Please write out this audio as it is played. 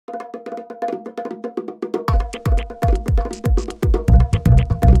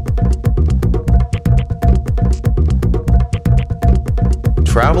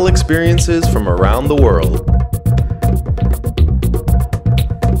travel experiences from around the world.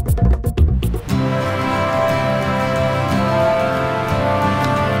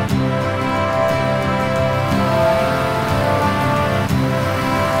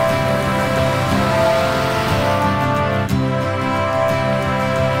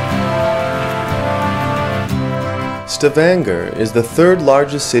 Stavanger is the third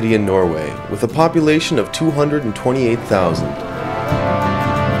largest city in Norway, with a population of 228,000.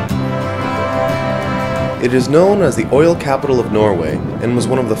 It is known as the Oil Capital of Norway and was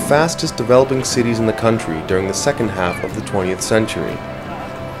one of the fastest developing cities in the country during the second half of the 20th century.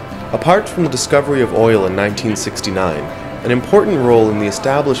 Apart from the discovery of oil in 1969, an important role in the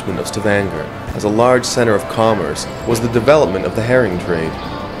establishment of Stavanger as a large center of commerce was the development of the herring trade.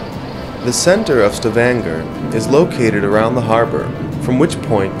 The center of Stavanger is located around the harbor, from which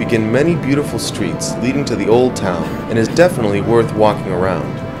point begin many beautiful streets leading to the old town and is definitely worth walking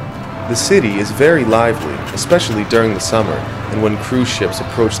around. The city is very lively, especially during the summer, and when cruise ships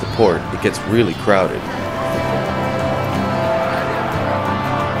approach the port, it gets really crowded.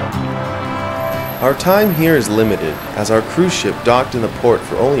 Our time here is limited, as our cruise ship docked in the port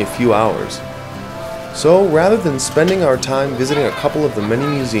for only a few hours. So, rather than spending our time visiting a couple of the many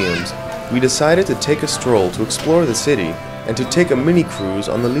museums, we decided to take a stroll to explore the city and to take a mini cruise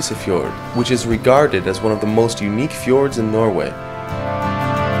on the Lysefjord, which is regarded as one of the most unique fjords in Norway.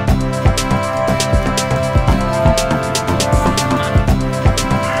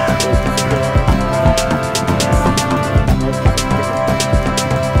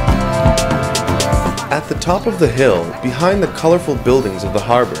 At the top of the hill, behind the colorful buildings of the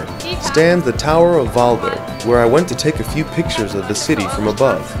harbor, stands the Tower of Valberg, where I went to take a few pictures of the city from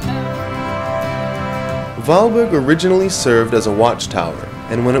above. Valberg originally served as a watchtower,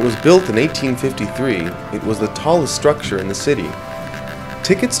 and when it was built in 1853, it was the tallest structure in the city.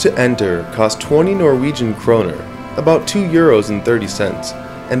 Tickets to enter cost 20 Norwegian kroner, about €2.30,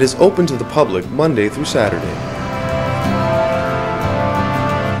 and is open to the public Monday through Saturday.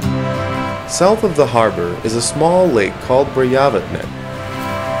 South of the harbor is a small lake called Brejavatnet.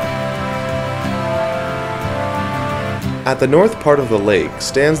 At the north part of the lake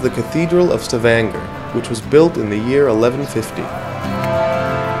stands the Cathedral of Stavanger, which was built in the year 1150.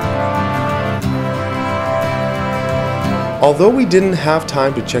 Although we didn't have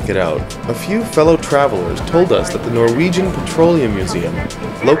time to check it out, a few fellow travelers told us that the Norwegian Petroleum Museum,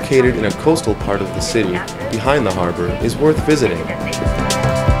 located in a coastal part of the city behind the harbor, is worth visiting.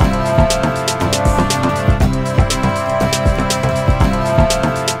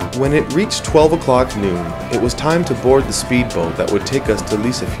 When it reached 12 o'clock noon, it was time to board the speedboat that would take us to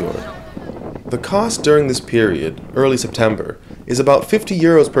Lysefjord. The cost during this period, early September, is about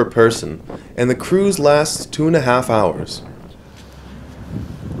 €50 per person, and the cruise lasts 2.5 hours.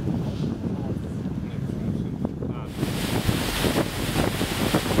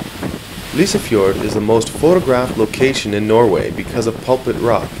 Lysefjord is the most photographed location in Norway because of Pulpit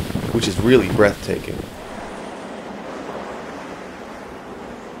rock, which is really breathtaking.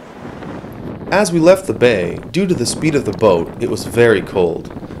 As we left the bay, due to the speed of the boat, it was very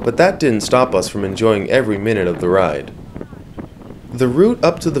cold, but that didn't stop us from enjoying every minute of the ride. The route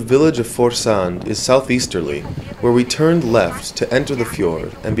up to the village of Forsand is southeasterly, where we turned left to enter the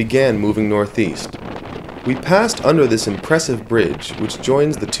fjord and began moving northeast. We passed under this impressive bridge, which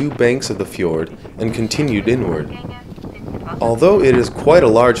joins the two banks of the fjord, and continued inward. Although it is quite a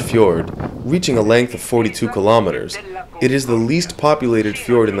large fjord, reaching a length of 42 kilometers, it is the least populated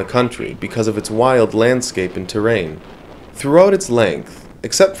fjord in the country because of its wild landscape and terrain. Throughout its length,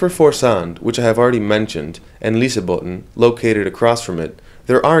 except for Forsand, which I have already mentioned, and Lysebotn, located across from it,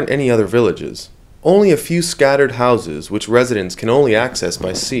 there aren't any other villages. Only a few scattered houses which residents can only access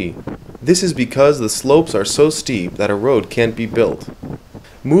by sea. This is because the slopes are so steep that a road can't be built.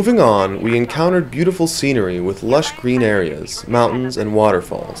 Moving on, we encountered beautiful scenery with lush green areas, mountains, and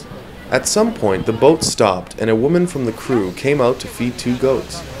waterfalls. At some point, the boat stopped and a woman from the crew came out to feed 2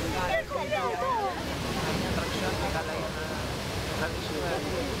 goats.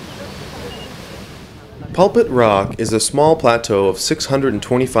 Pulpit Rock is a small plateau of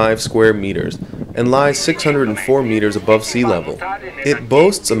 625 square meters and lies 604 meters above sea level. It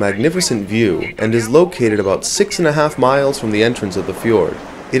boasts a magnificent view and is located about 6.5 miles from the entrance of the fjord.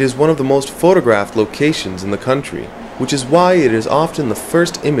 It is one of the most photographed locations in the country, which is why it is often the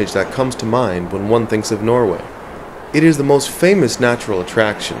first image that comes to mind when one thinks of Norway. It is the most famous natural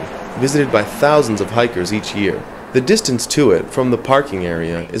attraction, visited by thousands of hikers each year. The distance to it from the parking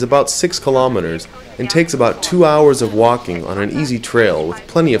area is about 6 kilometers and takes about 2 hours of walking on an easy trail with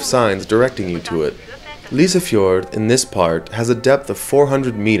plenty of signs directing you to it. Lysefjord in this part has a depth of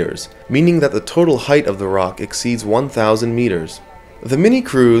 400 meters, meaning that the total height of the rock exceeds 1,000 meters. The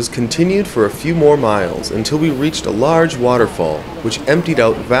mini-cruise continued for a few more miles until we reached a large waterfall which emptied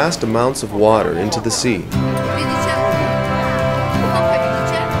out vast amounts of water into the sea.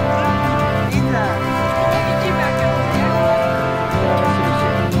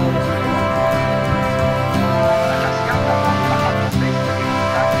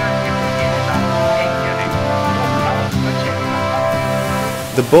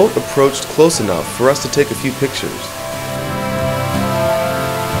 The boat approached close enough for us to take a few pictures.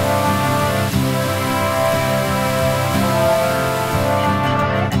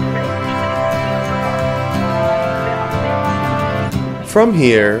 From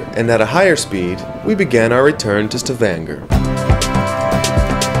here, and at a higher speed, we began our return to Stavanger.